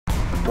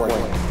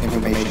important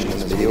information in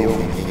this video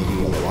and making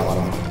you a lot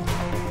of money.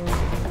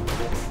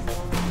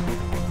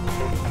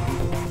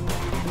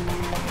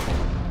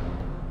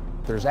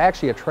 There's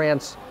actually a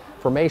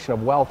transformation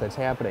of wealth that's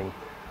happening,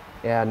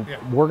 and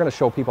we're going to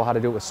show people how to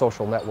do it with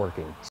social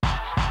networking.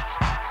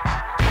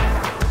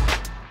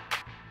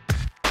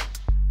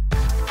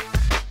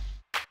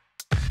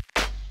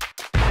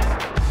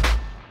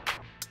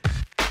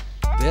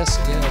 This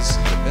is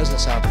the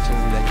business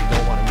opportunity that you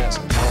don't want to miss.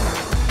 I'm telling you.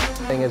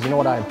 The thing is, you know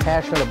what, I'm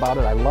passionate about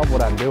it. I love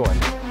what I'm doing.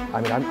 I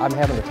mean, I'm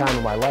having the time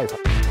of my life.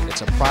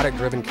 It's a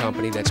product-driven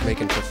company that's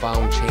making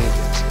profound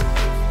changes.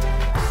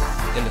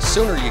 And the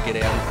sooner you get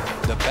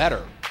in, the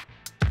better.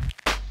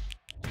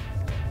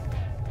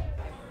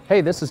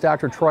 Hey, this is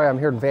Dr. Troy. I'm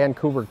here in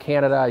Vancouver,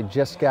 Canada. I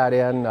just got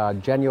in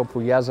Genio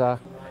Puyeza.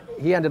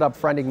 He ended up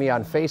friending me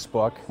on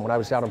Facebook when I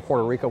was down in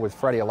Puerto Rico with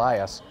Freddie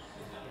Elias.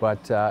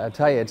 But I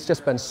tell you, it's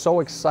just been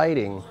so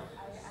exciting.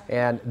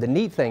 And the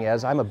neat thing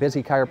is, I'm a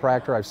busy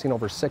chiropractor. I've seen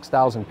over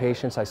 6,000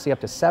 patients. I see up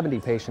to 70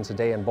 patients a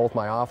day in both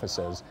my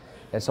offices.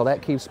 And so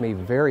that keeps me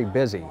very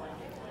busy.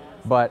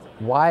 But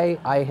why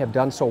I have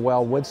done so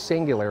well with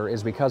Singular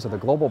is because of the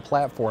global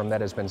platform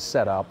that has been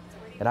set up.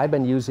 And I've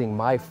been using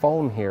my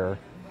phone here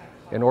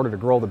in order to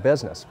grow the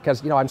business.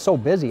 Because, you know, I'm so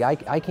busy, I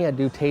can't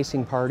do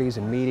tasting parties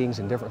and meetings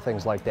and different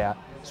things like that.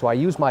 So I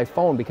use my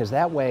phone because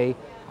that way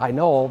I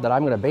know that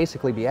I'm going to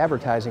basically be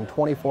advertising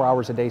 24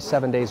 hours a day,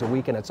 7 days a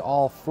week, and it's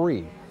all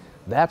free.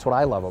 That's what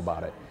I love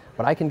about it.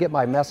 But I can get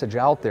my message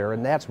out there,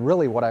 and that's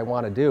really what I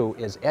want to do,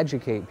 is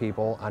educate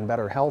people on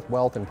better health,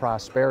 wealth, and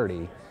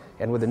prosperity.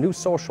 And with the new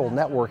social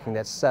networking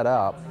that's set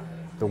up,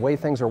 the way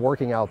things are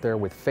working out there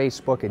with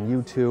Facebook and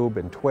YouTube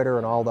and Twitter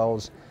and all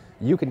those,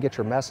 you can get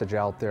your message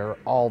out there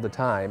all the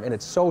time, and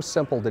it's so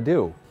simple to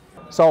do.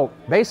 So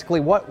basically,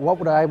 what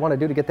would I want to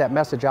do to get that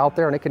message out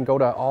there? And it can go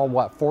to all,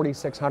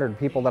 4,600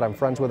 people that I'm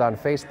friends with on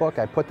Facebook.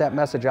 I put that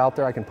message out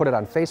there. I can put it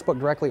on Facebook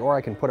directly, or I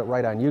can put it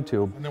right on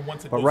YouTube. And then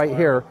once it but goes right viral.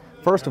 Here,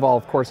 first of all,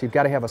 of course, you've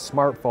got to have a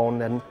smartphone,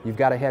 then you've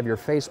got to have your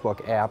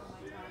Facebook app.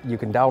 You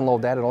can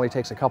download that. It only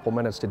takes a couple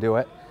minutes to do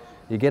it.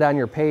 You get on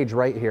your page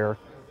right here,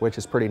 which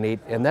is pretty neat.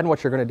 And then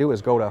what you're going to do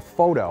is go to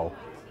Photo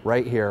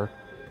right here.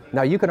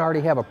 Now you can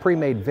already have a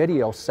pre-made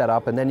video set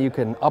up, and then you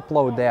can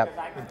upload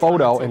that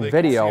photo and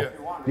video.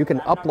 You can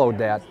upload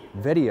that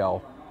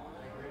video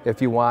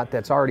if you want,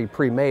 that's already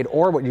pre-made,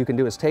 or what you can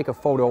do is take a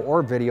photo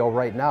or video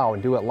right now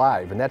and do it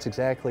live. And that's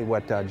exactly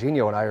what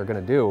Genio and I are going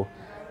to do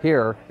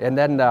here. And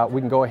then we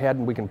can go ahead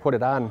and we can put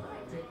it on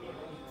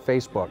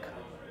Facebook.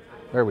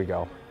 There we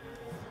go.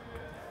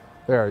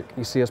 There,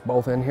 you see us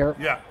both in here?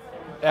 Yeah.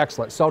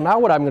 Excellent. So now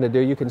what I'm going to do,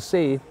 you can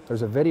see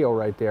there's a video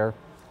right there.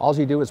 All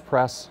you do is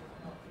press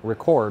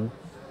record,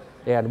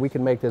 and we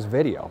can make this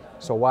video.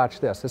 So watch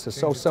this. This is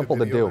so simple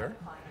to do.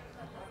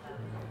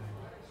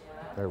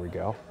 There we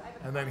go.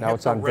 And then now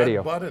it's on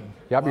video. Button.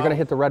 Yep, you're going to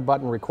hit the red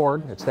button,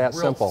 record. It's that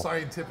simple. Real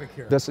scientific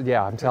here. This,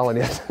 yeah, I'm telling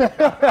you.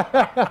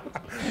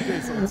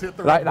 Okay, so let's hit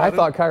the red I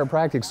thought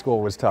chiropractic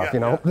school was tough, you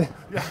know.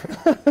 Yeah.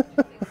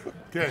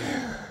 Okay.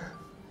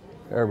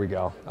 There we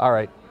go. All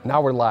right,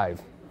 now we're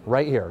live,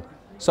 right here.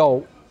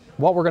 So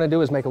what we're going to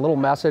do is make a little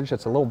message.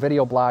 It's a little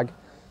video blog,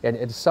 and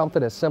it's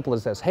something as simple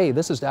as this. Hey,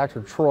 this is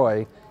Dr.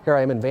 Troy. Here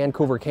I am in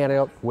Vancouver,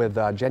 Canada with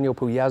Genio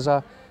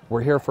Puyeza.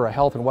 We're here for a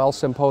health and wealth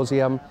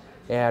symposium.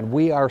 And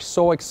we are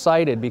so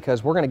excited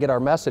because we're going to get our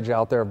message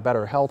out there of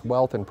better health,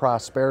 wealth, and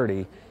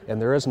prosperity. And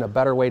there isn't a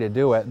better way to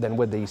do it than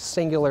with the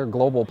Singular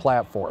global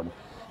platform.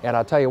 And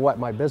I'll tell you what,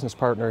 my business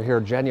partner here,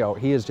 Genio,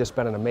 he has just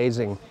been an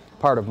amazing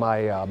part of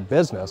my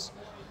business.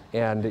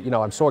 And, you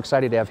know, I'm so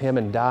excited to have him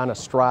and Don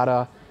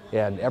Estrada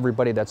and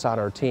everybody that's on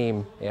our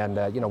team.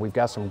 And, you know, we've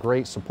got some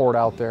great support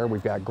out there.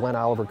 We've got Glenn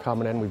Oliver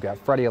coming in. We've got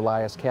Freddie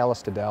Elias,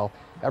 Callis Tadell.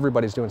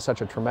 Everybody's doing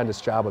such a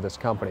tremendous job with this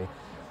company.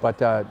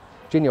 But,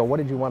 Genio, what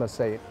did you want to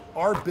say?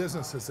 Our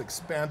business has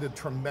expanded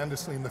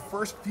tremendously. In the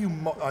first few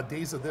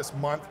days of this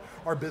month,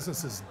 our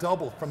business has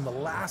doubled from the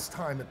last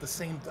month at the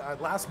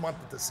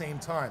same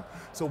time.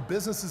 So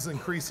business is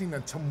increasing,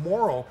 and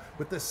tomorrow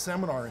with this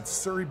seminar in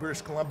Surrey,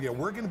 British Columbia,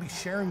 we're going to be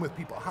sharing with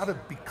people how to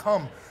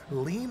become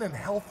lean and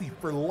healthy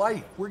for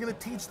life. We're going to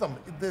teach them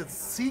the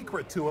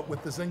secret to it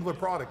with the Singular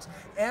products,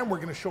 and we're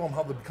going to show them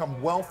how to become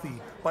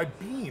wealthy by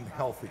being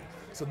healthy.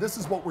 So this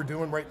is what we're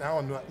doing right now,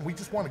 and we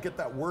just want to get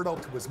that word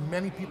out to as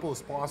many people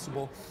as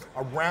possible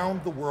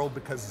around the world,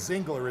 because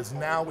Singular is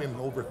now in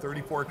over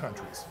 34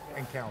 countries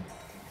and counting.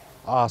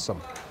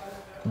 Awesome.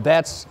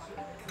 That's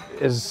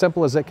as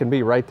simple as it can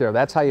be right there.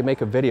 That's how you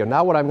make a video.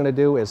 Now what I'm going to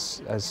do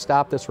is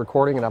stop this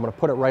recording, and I'm going to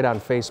put it right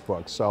on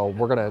Facebook. So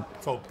we're going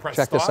to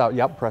check this out.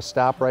 Yep, press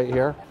stop right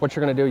here. What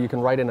you're going to do, you can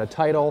write in a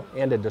title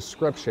and a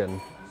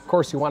description. Of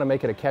course, you want to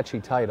make it a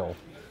catchy title.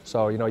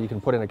 So, you know, you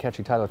can put in a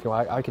catchy title if you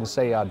want. I can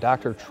say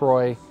Dr.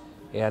 Troy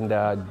and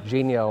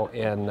Genio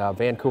in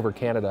Vancouver,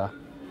 Canada.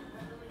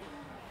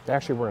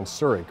 Actually, we're in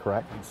Surrey,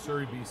 correct? In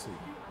Surrey, BC.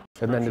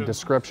 And then the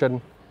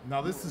description. Now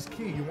this is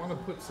key. You want to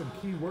put some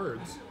key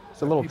words.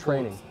 It's a little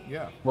training.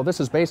 Yeah. Well, this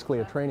is basically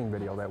a training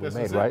video that we This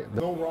made, is right? it.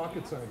 No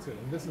rocket science in it.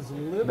 And this is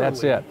literally.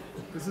 That's it.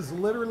 This is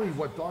literally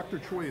what Dr.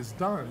 Troy has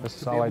done This is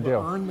to be all I able do.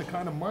 to earn the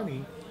kind of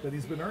money that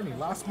he's been earning.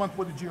 Last month,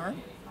 what did you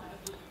earn?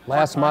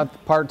 Last Part-time?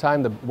 month,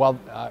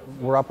 part-time,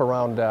 we're up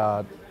around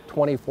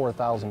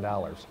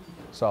 $24,000.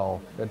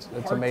 So it's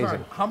Part-time.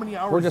 amazing. How many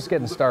hours? We're just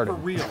getting started. For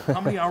real. How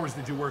many hours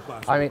did you work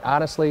last I week? mean,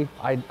 honestly,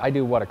 I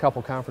do what, a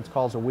couple conference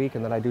calls a week,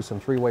 and then I do some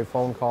three-way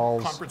phone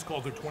calls. Conference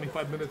calls are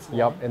 25 minutes long.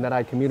 Yep, and then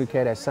I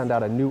communicate. I send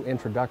out a new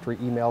introductory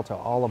email to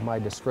all of my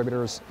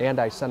distributors, and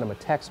I send them a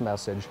text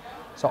message.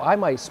 So I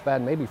might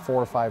spend maybe 4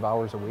 or 5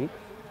 hours a week.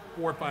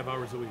 4 or 5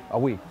 hours a week. A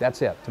week,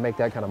 that's it, to make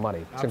that kind of money.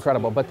 It's Absolutely.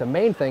 incredible. But the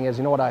main thing is,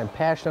 you know what, I'm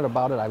passionate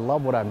about it. I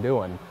love what I'm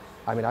doing.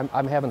 I mean,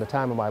 I'm having the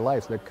time of my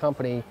life. The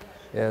company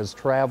is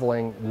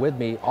traveling with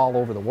me all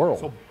over the world.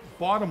 So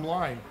bottom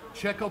line,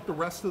 check out the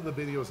rest of the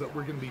videos that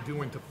we're going to be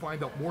doing to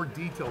find out more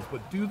details,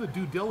 but do the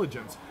due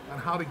diligence on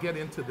how to get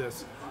into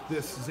this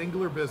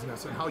Zingler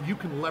business and how you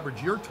can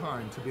leverage your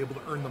time to be able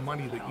to earn the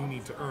money that you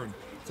need to earn.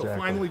 So Exactly.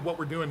 finally, what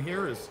we're doing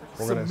here is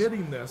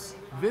submitting this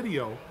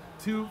video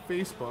to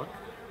Facebook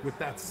with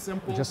that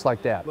simple, Just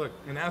like that. Look,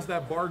 and as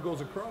that bar goes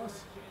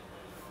across,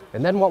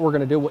 And then what we're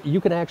going to do,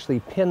 you can actually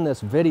pin this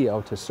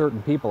video to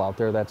certain people out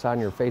there that's on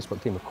your Facebook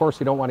team. Of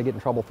course, you don't want to get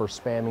in trouble for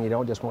spamming. You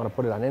don't just want to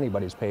put it on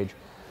anybody's page.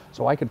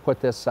 So I could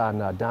put this on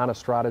Don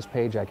Estrada's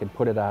page. I could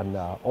put it on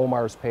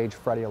Omar's page,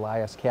 Freddie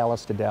Elias, Cal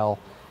Estadell,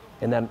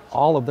 and then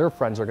all of their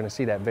friends are going to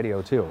see that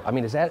video too. I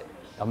mean, is that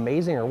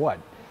amazing or what?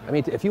 I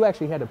mean, if you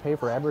actually had to pay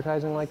for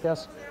advertising like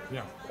this,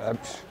 yeah.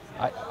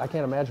 I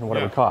can't imagine what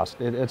it would cost.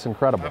 It's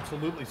incredible.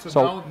 Absolutely. So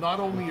now, not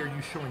only are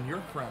you showing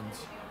your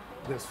friends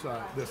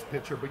this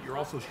picture, but you're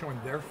also showing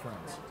their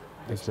friends.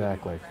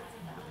 Exactly.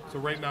 So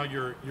right now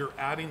you're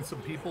adding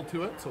some people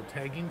to it, so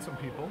tagging some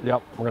people.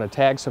 Yep, we're going to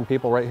tag some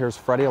people. Right here's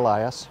Freddie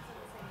Elias.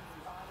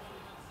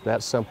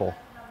 That's simple.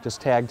 Just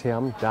tagged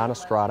him, Don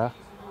Estrada.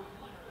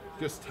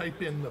 Just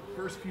type in the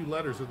first few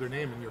letters of their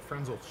name and your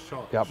friends will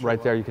show Yep, show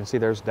right there up. you can see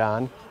there's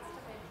Don.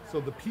 So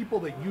the people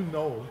that you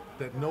know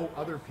that know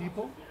other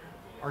people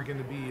are going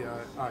to be,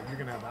 you're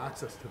going to have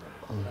access to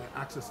them,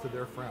 access to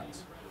their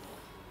friends.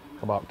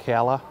 How about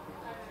Calla?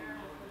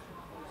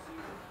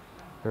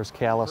 There's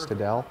Cal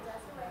Estadell.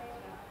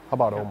 How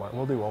about Omar?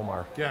 We'll do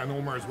Omar. Yeah, and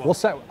Omar as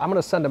well. I'm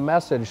going to send a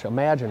message,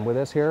 imagine, with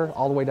this here,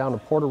 all the way down to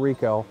Puerto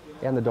Rico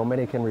and the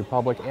Dominican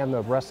Republic and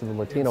the rest of the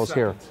Latinos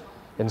here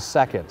in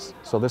seconds.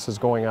 So this is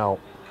going out.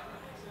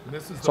 And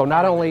this is So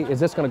not only is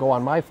this going to go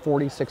on my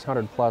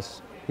 4,600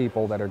 plus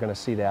people that are going to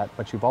see that,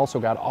 but you've also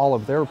got all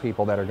of their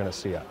people that are going to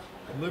see it.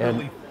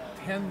 literally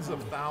tens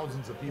of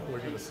thousands of people are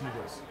going to see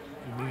this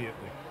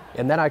immediately.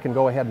 And then I can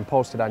go ahead and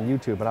post it on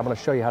YouTube, and I'm going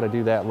to show you how to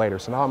do that later.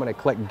 So now I'm going to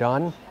click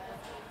Done.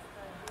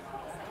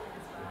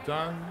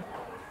 Done.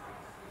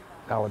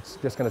 Now it's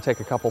just going to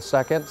take a couple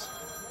seconds.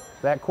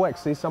 That quick.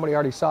 See, somebody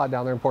already saw it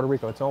down there in Puerto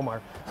Rico. It's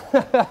Omar.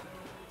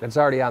 It's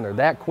already on there.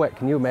 That quick.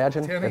 Can you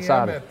imagine? 10 It's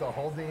a.m. on at the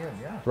Holiday Inn,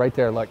 yeah. right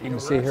there. Look, you can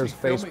see We're here's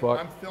actually Facebook.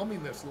 I'm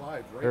filming this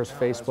live right There's now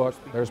as we're Facebook.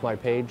 speaking. There's my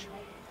page.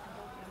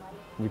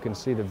 You can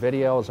see the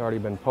video has already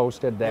been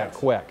posted that Yes.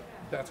 quick.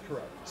 That's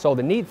correct. So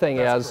the neat thing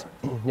That's is,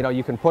 you know,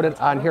 you can put it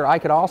on here. I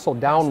could also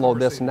download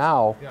this Mercedes.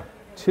 now Yeah.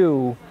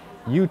 to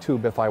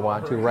YouTube if I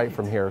want to, right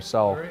from here. So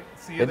All right.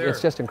 See you there.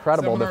 it's just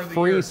incredible. Seminar The of the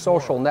free year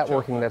social tomorrow.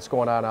 networking that's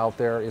going on out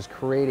there is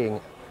creating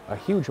a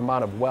huge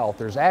amount of wealth.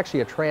 There's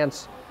actually a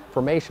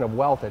transformation of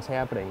wealth that's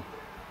happening.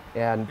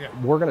 And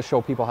we're going to show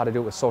people how to do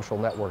it with social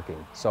networking.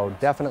 So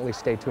definitely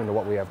stay tuned to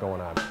what we have going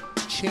on.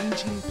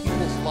 Changing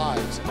people's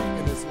lives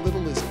in as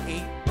little as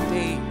 8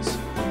 days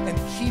and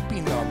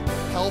keeping them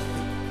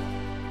healthy.